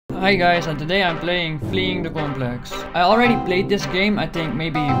Hi guys, and today I'm playing Fleeing the Complex. I already played this game, I think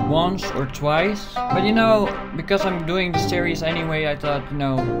maybe once or twice. But you know, because I'm doing the series anyway, I thought, you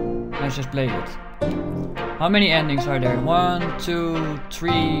know, let's just play it. How many endings are there? 1, 2,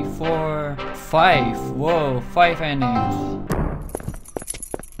 3, 4, 5. Whoa, 5 endings.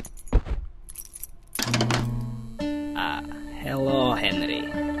 Hello, Henry.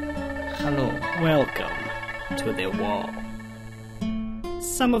 Hello. Welcome to the wall.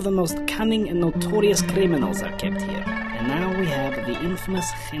 Some of the most cunning and notorious criminals are kept here, and now we have the infamous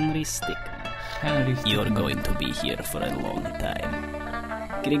Henry Stickmin. You're going to be here for a long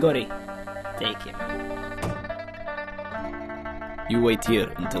time. Grigori, take him. You wait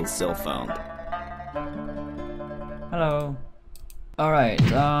here until cell found. Hello. Alright,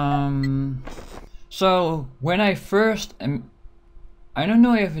 so when I first, I don't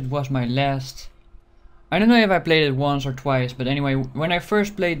know if it was my last, I don't know if I played it once or twice, but anyway, when I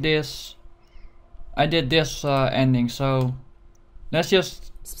first played this, I did this ending, so let's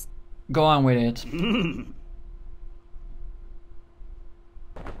just go on with it.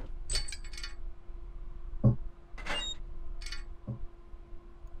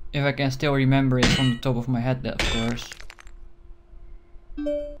 If I can still remember it from the top of my head, of course.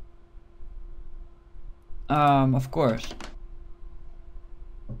 Of course.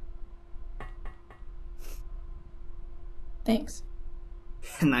 Thanks.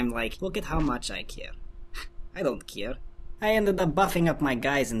 And I'm like, look at how much I care. I don't care. I ended up buffing up my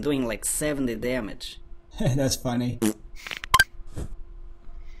guys and doing like 70 damage. That's funny.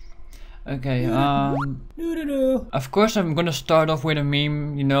 Okay, of course I'm gonna start off with a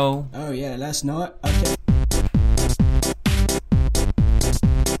meme, you know. Oh yeah, last night. Okay.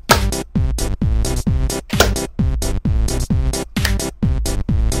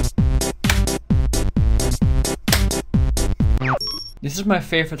 This is my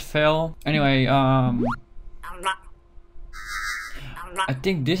favorite fail. Anyway, I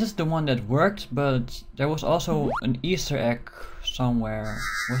think this is the one that worked, but there was also an Easter egg somewhere.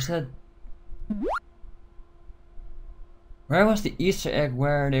 Was that? Where was the Easter egg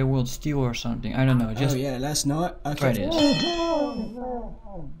where they will steal or something? I don't know. Just oh yeah, last night. Okay. try this.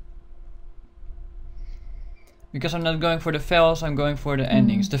 Because I'm not going for the fails, I'm going for the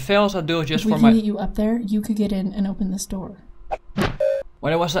endings. The fails I do just if for we my. can get you up there, you could get in and open this door.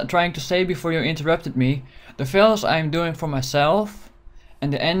 What I was trying to say before you interrupted me, the fails I'm doing for myself,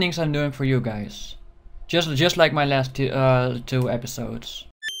 and the endings I'm doing for you guys. Just like my last two episodes.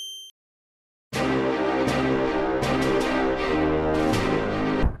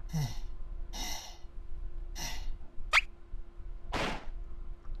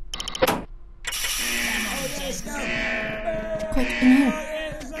 Quick, in here.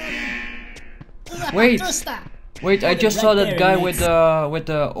 Wait, I just saw that guy with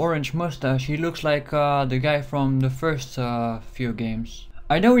the orange mustache. He looks like the guy from the first few games.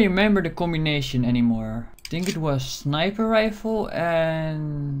 I don't remember the combination anymore. I think it was sniper rifle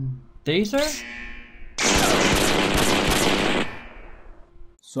and taser?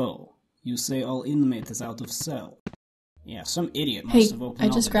 So, you say all inmates is out of cell. Yeah, some idiot must Hey, have opened I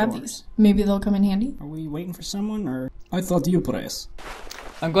all just the grabbed doors. these. Maybe they'll come in handy. Are we waiting for someone, or? I thought you press.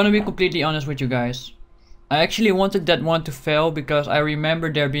 I'm gonna be completely honest with you guys. I actually wanted that one to fail because I remember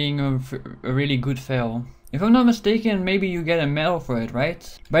there being a really good fail. If I'm not mistaken, maybe you get a medal for it,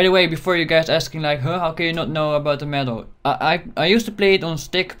 right? By the way, before you guys asking like, huh, how can you not know about the medal? I used to play it on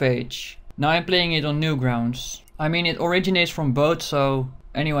Stick page. Now I'm playing it on Newgrounds. I mean, it originates from both, so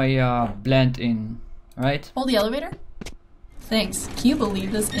anyway, blend in, right? Hold the elevator. Thanks. Can you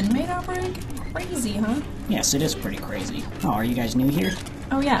believe this inmate outbreak? Crazy, huh? Yes, it is pretty crazy. Oh, are you guys new here?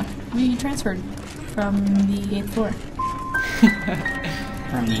 Oh yeah, we transferred from the 8th floor.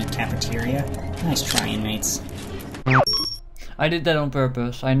 From the cafeteria? Nice try, inmates. I did that on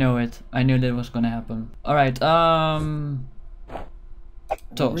purpose. I know it. I knew that was gonna happen. Alright, toss.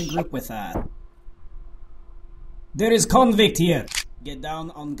 Regroup with that. There is convict here! Get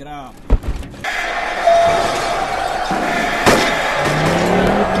down on ground.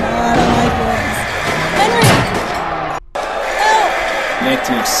 Back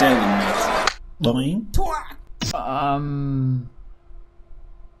to your cell, inmates. Boing.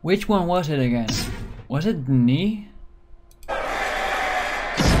 Which one was it again? Was it the knee?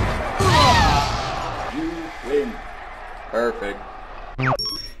 You win. Perfect.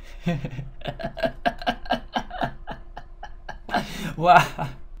 Wow.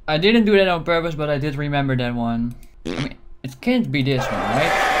 I didn't do that on purpose, but I did remember that one. I mean, it can't be this one,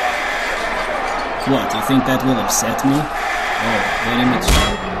 right? What, you think that will upset me? Oh, very much so.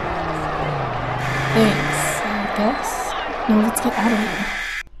 Thanks, I guess. Now let's get out of here.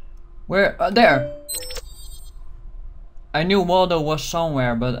 Where? There! I knew Waldo was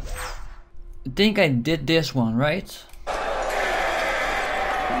somewhere, but I think I did this one, right?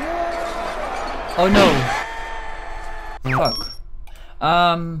 Oh no! Fuck.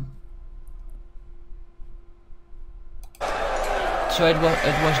 So it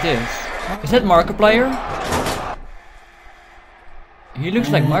was this. Is that Markiplier? He looks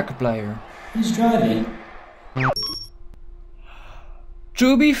like Markiplier. Who's driving?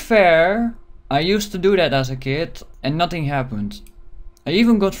 To be fair, I used to do that as a kid and nothing happened. I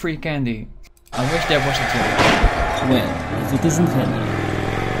even got free candy. I wish there was a joke. Well, if it isn't Henry.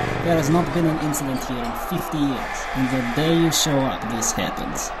 There has not been an incident here in 50 years. And the day you show up, this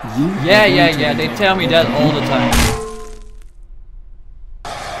happens. Yeah, they tell me that all the time.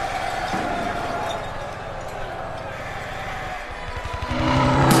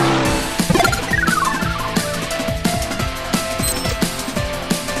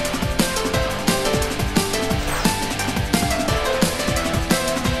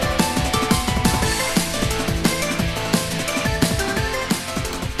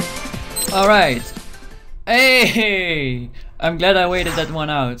 Alright. Hey! I'm glad I waited that one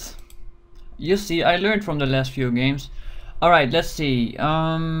out. You see, I learned from the last few games. Alright, let's see.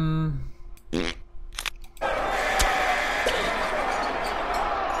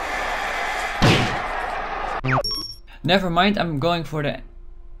 Never mind, I'm going for the...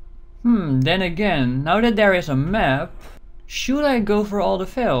 then again, now that there is a map, should I go for all the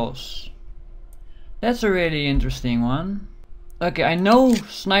fails? That's a really interesting one. Okay, I know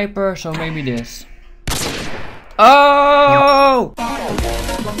sniper, so maybe this. Oh! Come on,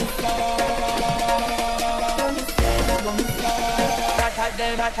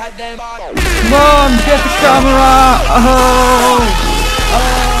 get the camera! Oh!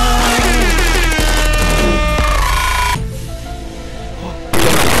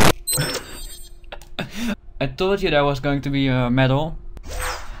 I told you that was going to be a medal.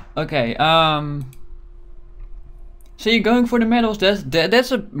 Okay, so you're going for the medals,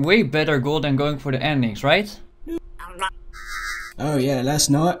 that's a way better goal than going for the endings, right? Oh yeah,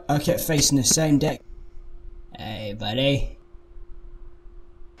 last night I kept facing the same deck. Hey buddy.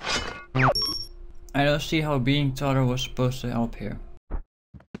 I don't see how being taller was supposed to help here.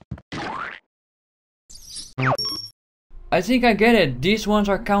 I think I get it, these ones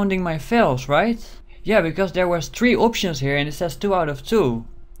are counting my fails, right? Yeah, because there was 3 options here and it says 2 out of 2.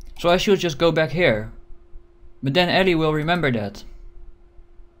 So I should just go back here. But then Ellie will remember that.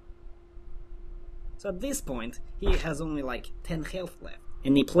 So at this point, he has only like 10 health left.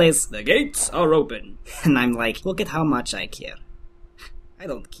 And he plays, "The gates are open." And I'm like, look at how much I care. I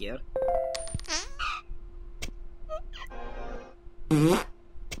don't care.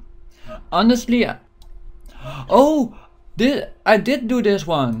 Honestly, oh! I did do this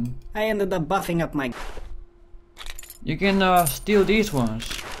one! I ended up buffing up my You can steal these ones.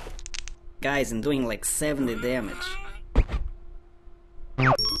 guys and doing like 70 damage.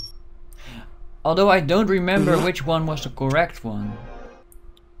 Although I don't remember which one was the correct one.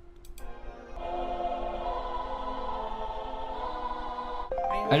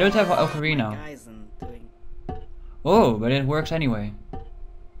 I don't have an ocarina. Guys and doing... Oh, but it works anyway.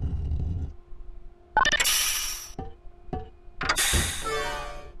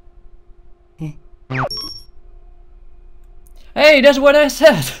 Hey, that's what I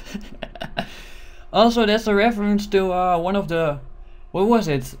said! Also, that's a reference to one of the... What was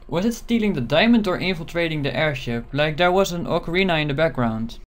it? Was it stealing the diamond or infiltrating the airship? Like there was an ocarina in the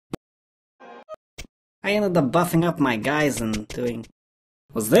background. I ended up buffing up my guys and doing...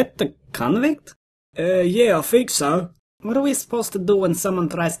 Was that the convict? Yeah, I think so. What are we supposed to do when someone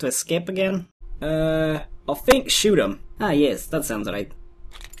tries to escape again? I think shoot him. Ah yes, that sounds right.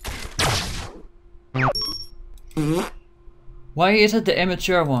 Why is it the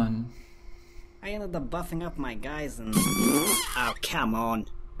immature one? I ended up buffing up my guys and... Oh, come on.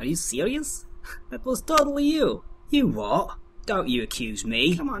 Are you serious? That was totally you. You what? Don't you accuse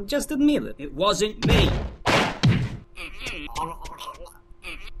me. Come on, just admit it. It wasn't me.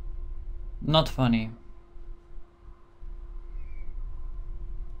 Not funny.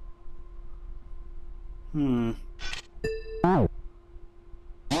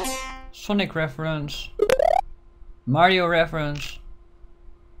 Sonic reference. Mario reference.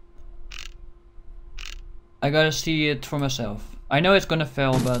 I gotta see it for myself. I know it's gonna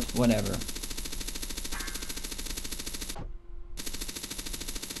fail, but whatever.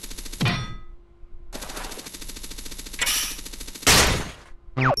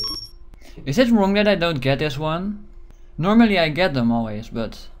 Is it wrong that I don't get this one? Normally I get them always,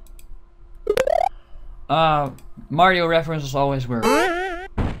 but... Mario references always work.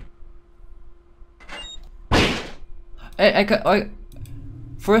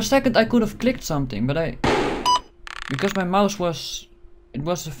 For a second I could have clicked something, but because my mouse was, it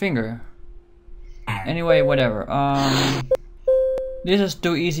was the finger. Anyway, whatever. This is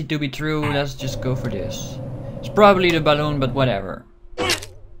too easy to be true. Let's just go for this. It's probably the balloon, but whatever.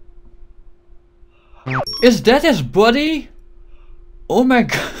 Is that his body? Oh my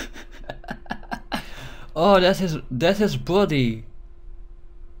god. Oh, that's his body.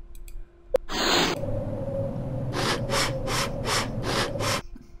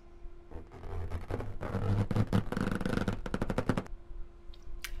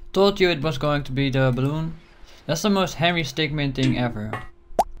 Told you it was going to be the balloon. That's the most Henry Stickmin thing ever.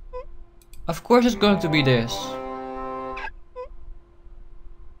 Of course it's going to be this.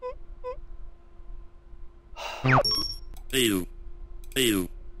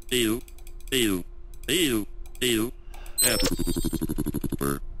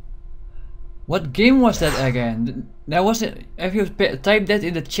 What game was that again? That was it. If you type that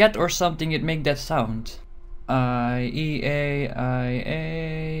in the chat or something, it make that sound. I-E-A-I-A-I-O.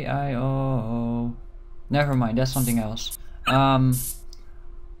 Never mind, that's something else.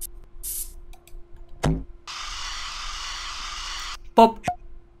 Pop!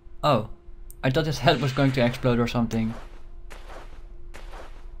 Oh, I thought his head was going to explode or something.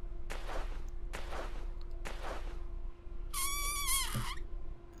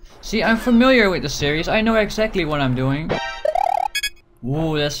 See, I'm familiar with the series, I know exactly what I'm doing.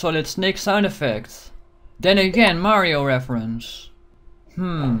 Ooh, that's Solid Snake sound effect. Then again, Mario reference.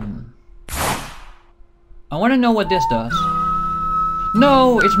 I wanna know what this does.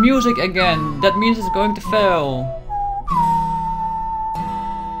 No, it's music again. That means it's going to fail.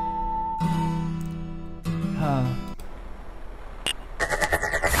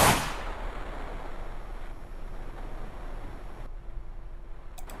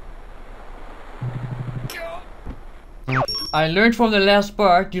 I learned from the last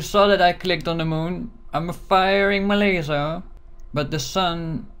part. You saw that I clicked on the moon. I'm firing my laser. But the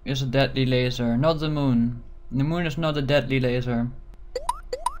sun is a deadly laser, not the moon. The moon is not a deadly laser.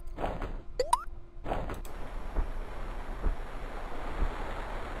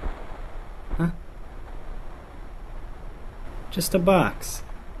 Huh? Just a box.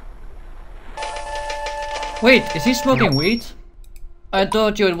 Wait, is he smoking weed? I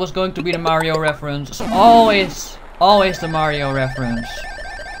told you it was going to be the Mario reference. It's always the Mario reference.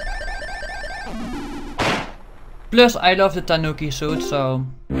 Plus, I love the Tanuki suit, so...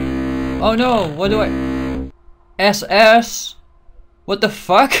 Oh no, what do I... SS? What the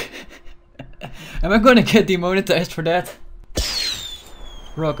fuck? Am I gonna get demonetized for that?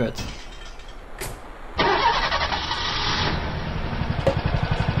 Rocket.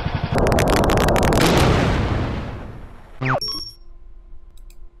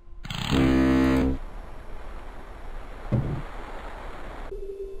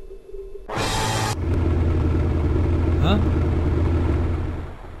 Huh?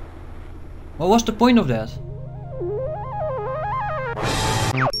 What was the point of that?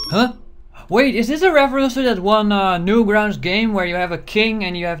 Huh? Wait, is this a reference to that one Newgrounds game where you have a king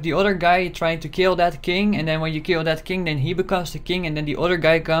and you have the other guy trying to kill that king, and then when you kill that king then he becomes the king and then the other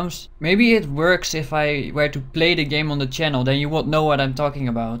guy comes? Maybe it works if I were to play the game on the channel, then you won't know what I'm talking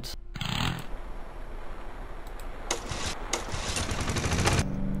about.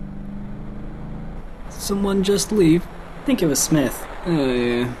 Someone just leave? I think it was Smith. Oh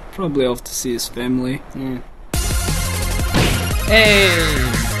yeah, probably off to see his family. Yeah. Hey!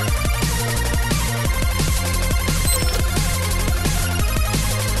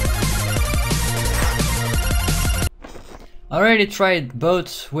 I already tried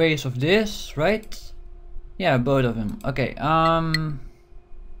both ways of this, right? Yeah, both of them. Okay,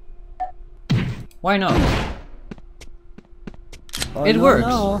 why not? Oh, it works.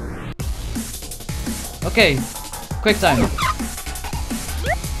 No. Okay, quick time.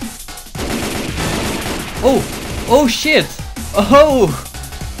 Oh! Oh shit! Oh!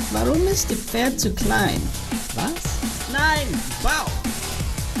 Warum ist die Pferd zu klein? Was? Nein! Wow!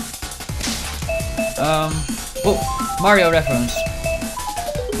 Oh, Mario reference.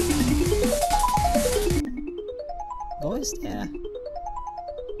 Wo ist er?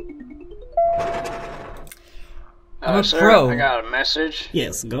 I'm a sir, pro. I got a message.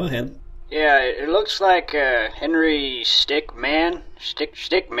 Yes, go ahead. Yeah, it looks like Henry Stickmin.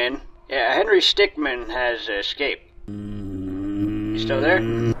 Yeah, Henry Stickmin has escaped. You still there?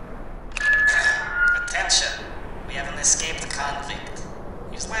 Attention! We have an escaped convict.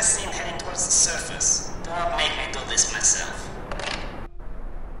 He was last seen heading towards the surface. Do not make me do this myself.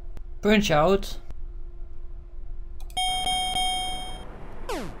 Punch out.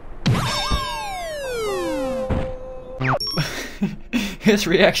 His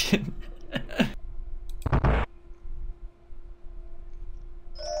reaction.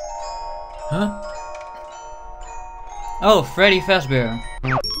 Huh? Oh, Freddy Fazbear.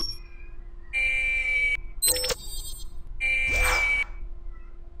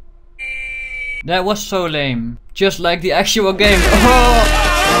 That was so lame. Just like the actual game. Oh!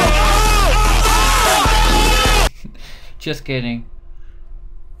 Just kidding.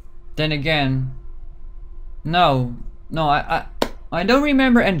 Then again, no, I don't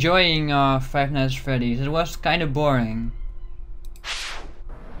remember enjoying Five Nights at Freddy's. It was kind of boring.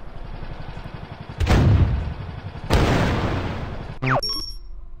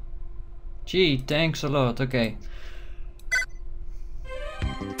 Gee, thanks a lot. Okay.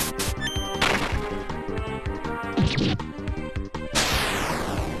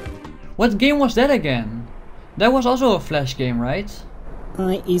 What game was that again? That was also a Flash game, right?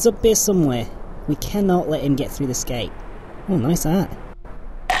 He's up there somewhere. We cannot let him get through the gate. Oh, nice art.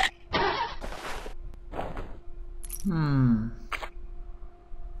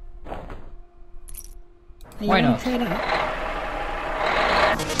 Hey, why not? Try that?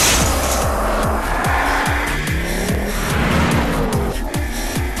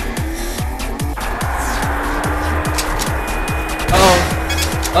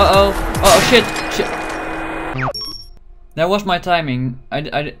 Oh, shit. That was my timing. I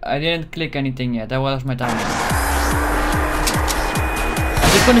didn't click anything yet. That was my timing.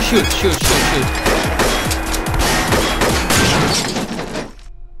 I'm just gonna shoot.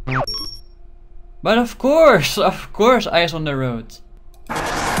 But of course, eyes on the road.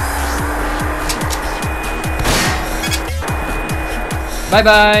 Bye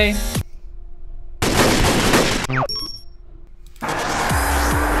bye.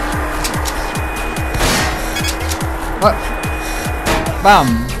 What? Bam!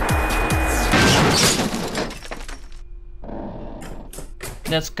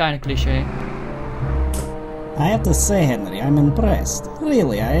 That's kinda cliche. I have to say, Henry, I'm impressed.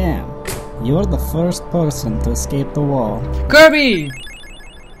 Really, I am. You're the first person to escape the wall. Kirby!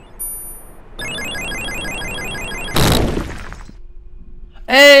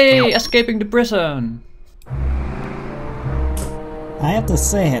 Hey! Escaping the prison! I have to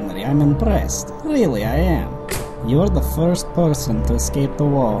say, Henry, I'm impressed. Really, I am. You're the first person to escape the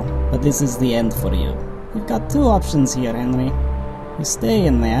wall, but this is the end for you. You've got two options here, Henry. You stay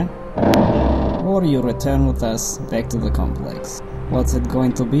in there, or you return with us back to the complex. What's it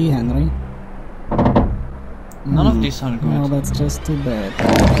going to be, Henry? None of these sound good. Well, that's just too bad.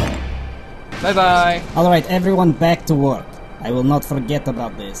 Bye bye! Alright, everyone back to work. I will not forget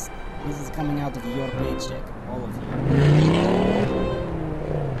about this. This is coming out of your paycheck, all of you.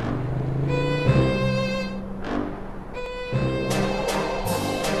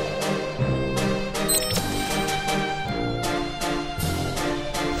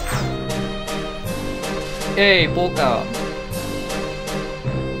 Hey, Polka!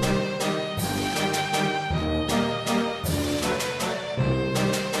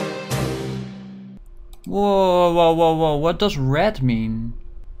 Whoa, what does red mean?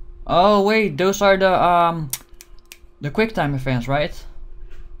 Oh wait, those are the QuickTime events, right?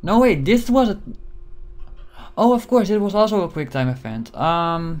 No wait, this was a... Oh, of course, it was also a QuickTime event.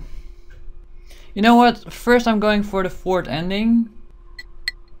 You know what? First I'm going for the fourth ending.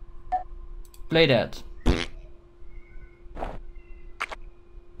 Play that.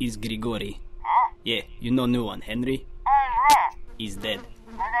 Is Grigori. Yeah, you know new one, Henry? He's dead.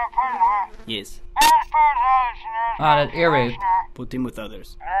 Yes. Ah, that ear rape. Put him with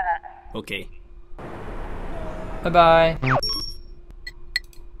others. Okay. Bye bye.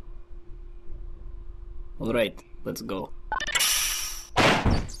 Alright, let's go.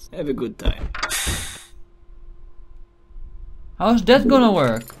 Have a good time. How's that gonna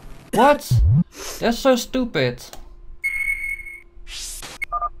work? What? That's so stupid.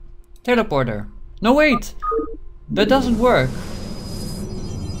 Teleporter. No wait! That doesn't work.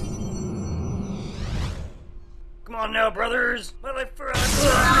 Come on now, brothers.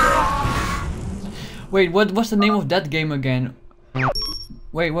 Wait, what's the name of that game again?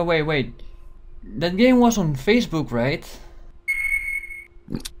 Wait. That game was on Facebook, right?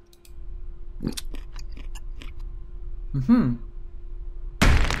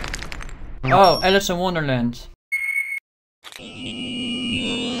 Oh, Alice in Wonderland.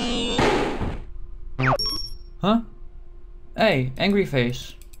 Huh? Hey, angry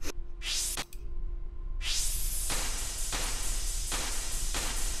face.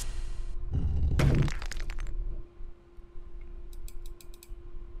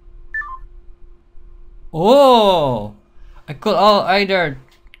 Oh! I could either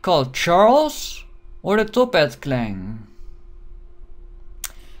call Charles or the Top Hat Clan.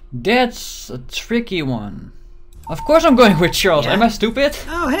 That's a tricky one. Of course I'm going with Charles. Yeah. Am I stupid?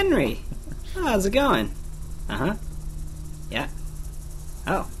 Oh, Henry. Oh, how's it going? Uh-huh. Yeah.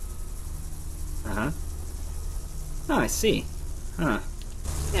 Oh. Uh-huh. Oh, I see. Huh.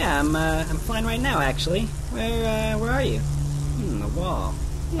 Yeah, I'm fine right now, actually. Where are you? The wall.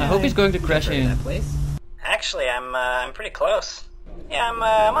 Yeah, I hope he's going to crash I've heard of in. that place. Actually, I'm pretty close. Yeah, I'm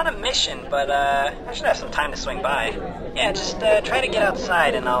on a mission, but I should have some time to swing by. Yeah, just try to get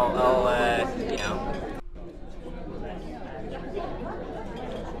outside, and I'll you know.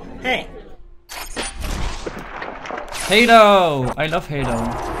 Hey. Halo! I love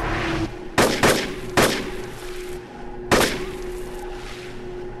Halo.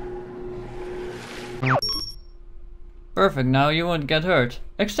 Perfect, now you won't get hurt.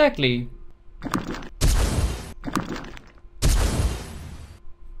 Exactly.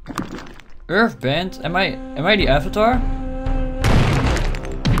 Earthband? Am I the avatar?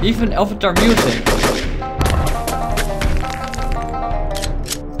 Even avatar music.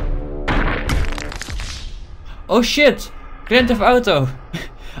 Oh shit! Grand Theft Auto!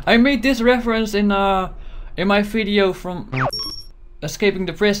 I made this reference in my video from escaping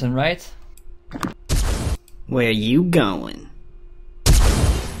the prison, right? Where you going?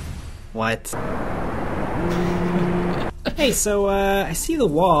 What? Hey, so, I see the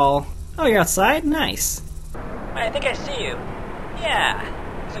wall. Oh, you're outside? Nice. I think I see you. Yeah,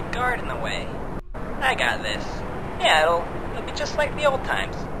 there's a guard in the way. I got this. Yeah, it'll be just like the old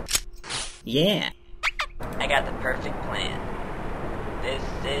times. Yeah. I got the perfect plan. This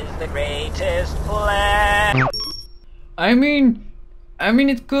is the greatest plan. I mean,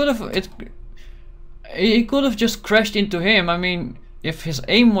 it could have he could have just crashed into him. I mean, if his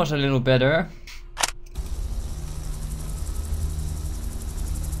aim was a little better.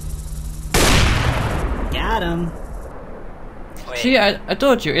 Got him. Wait, See, I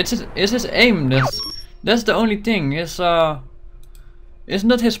told you, it's his aim. That's the only thing. It's not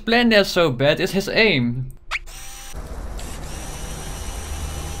his plan that's so bad. It's his aim.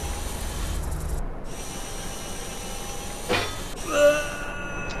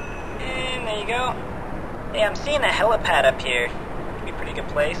 and there you go. Hey, I'm seeing a helipad up here. Could be a pretty good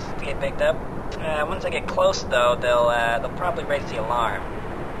place to get picked up. Once I get close, though, they'll probably raise the alarm.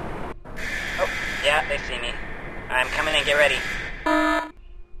 Oh, yeah, they see me. I'm coming in. Get ready.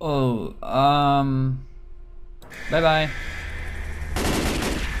 Oh, bye bye.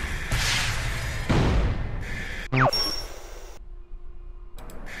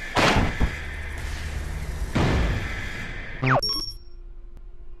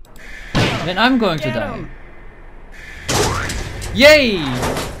 Then I'm going to die. Yay!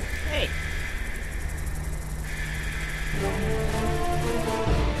 Hey.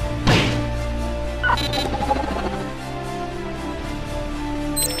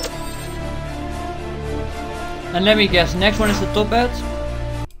 And let me guess, next one is the top hat?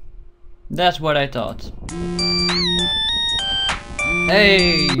 That's what I thought.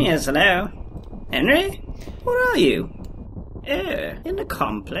 Hey! Yes, hello. Henry? Where are you? In the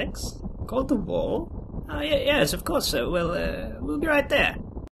complex. Called the wall? Oh, yeah, yes, of course, sir. We'll be right there.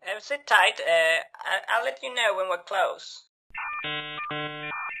 Sit tight. I'll let you know when we're close.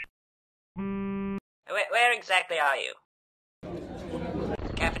 Where exactly are you?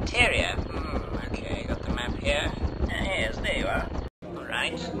 Cafeteria? Okay, got the map here. Yes, there you are.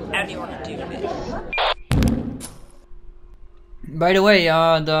 Alright, how do you want to do this? By the way,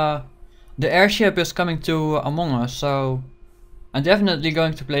 the airship is coming to Among Us, so I'm definitely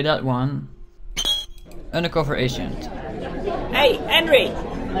going to play that one. Undercover agent. Hey, Henry!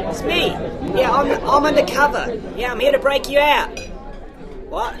 It's me! Yeah, I'm undercover. Yeah, I'm here to break you out.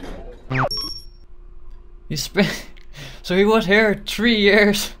 What? He spent so he was here 3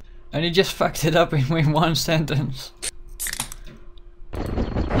 years and he just fucked it up in one sentence.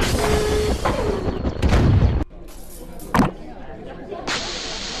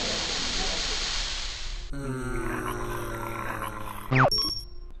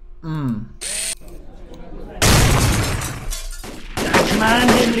 Come on,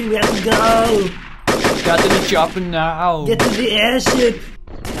 Henry, we have to go! Got to the chopper now. Get to the airship!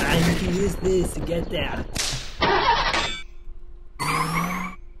 You can use this to get there.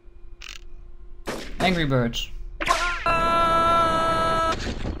 Angry Birds.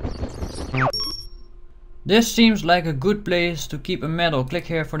 This seems like a good place to keep a medal. Click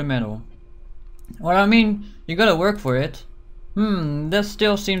here for the medal. Well, I mean, you gotta work for it. That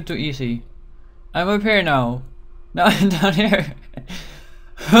still seems too easy. I'm up here now. Now I'm down here.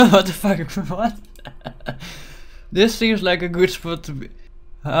 What the fuck? What? This seems like a good spot to be.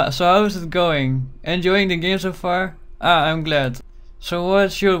 So how is it going? Enjoying the game so far? I'm glad. So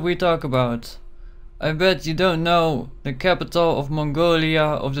what should we talk about? I bet you don't know the capital of Mongolia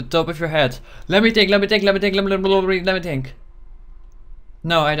off the top of your head. Let me think.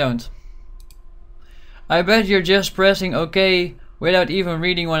 No, I don't. I bet you're just pressing OK without even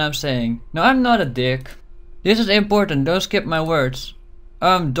reading what I'm saying. No, I'm not a dick. This is important, don't skip my words.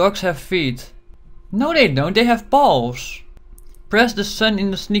 Dogs have feet. No they don't, they have balls. Press the sun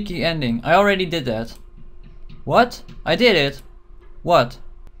in the sneaky ending. I already did that. What? I did it. What?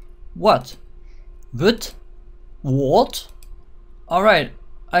 What? What? What? Alright,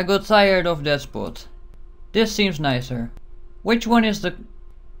 I got tired of that spot. This seems nicer. Which one is the...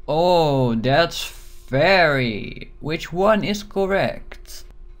 Oh, that's very... Which one is correct?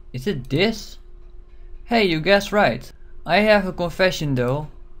 Is it this? Hey, you guessed right. I have a confession though.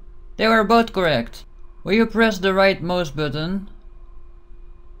 They were both correct. Will you press the right mouse button?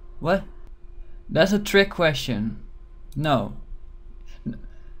 What? That's a trick question. No.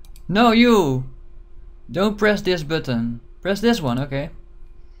 No, you! Don't press this button. Press this one, okay.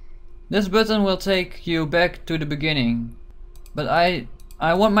 This button will take you back to the beginning. But I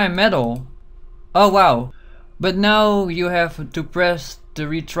want my medal. Oh wow. But now you have to press the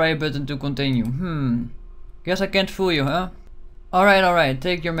retry button to continue. Guess I can't fool you, huh? Alright,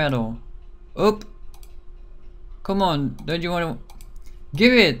 take your medal. Oop. Come on, don't you want to...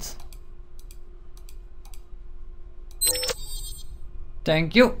 Give it!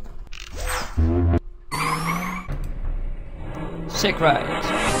 Thank you. Sick ride.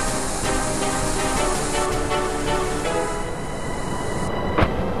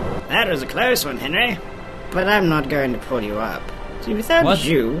 That was a close one, Henry. But I'm not going to pull you up. See, without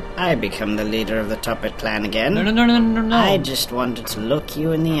you, I become the leader of the Tuppet clan again. No. I just wanted to look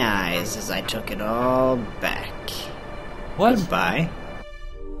you in the eyes as I took it all back. What? Goodbye.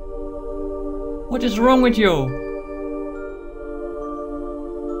 What is wrong with you?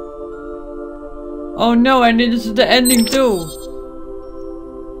 Oh no, and this is the ending too.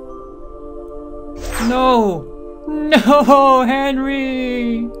 No! No,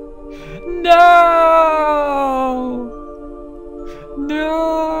 Henry! No! No!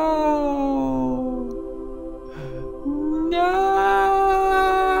 No!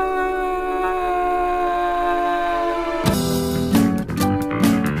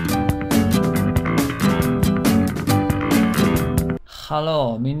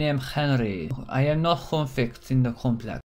 Hallo, my name Henry. I am not convict in the complex.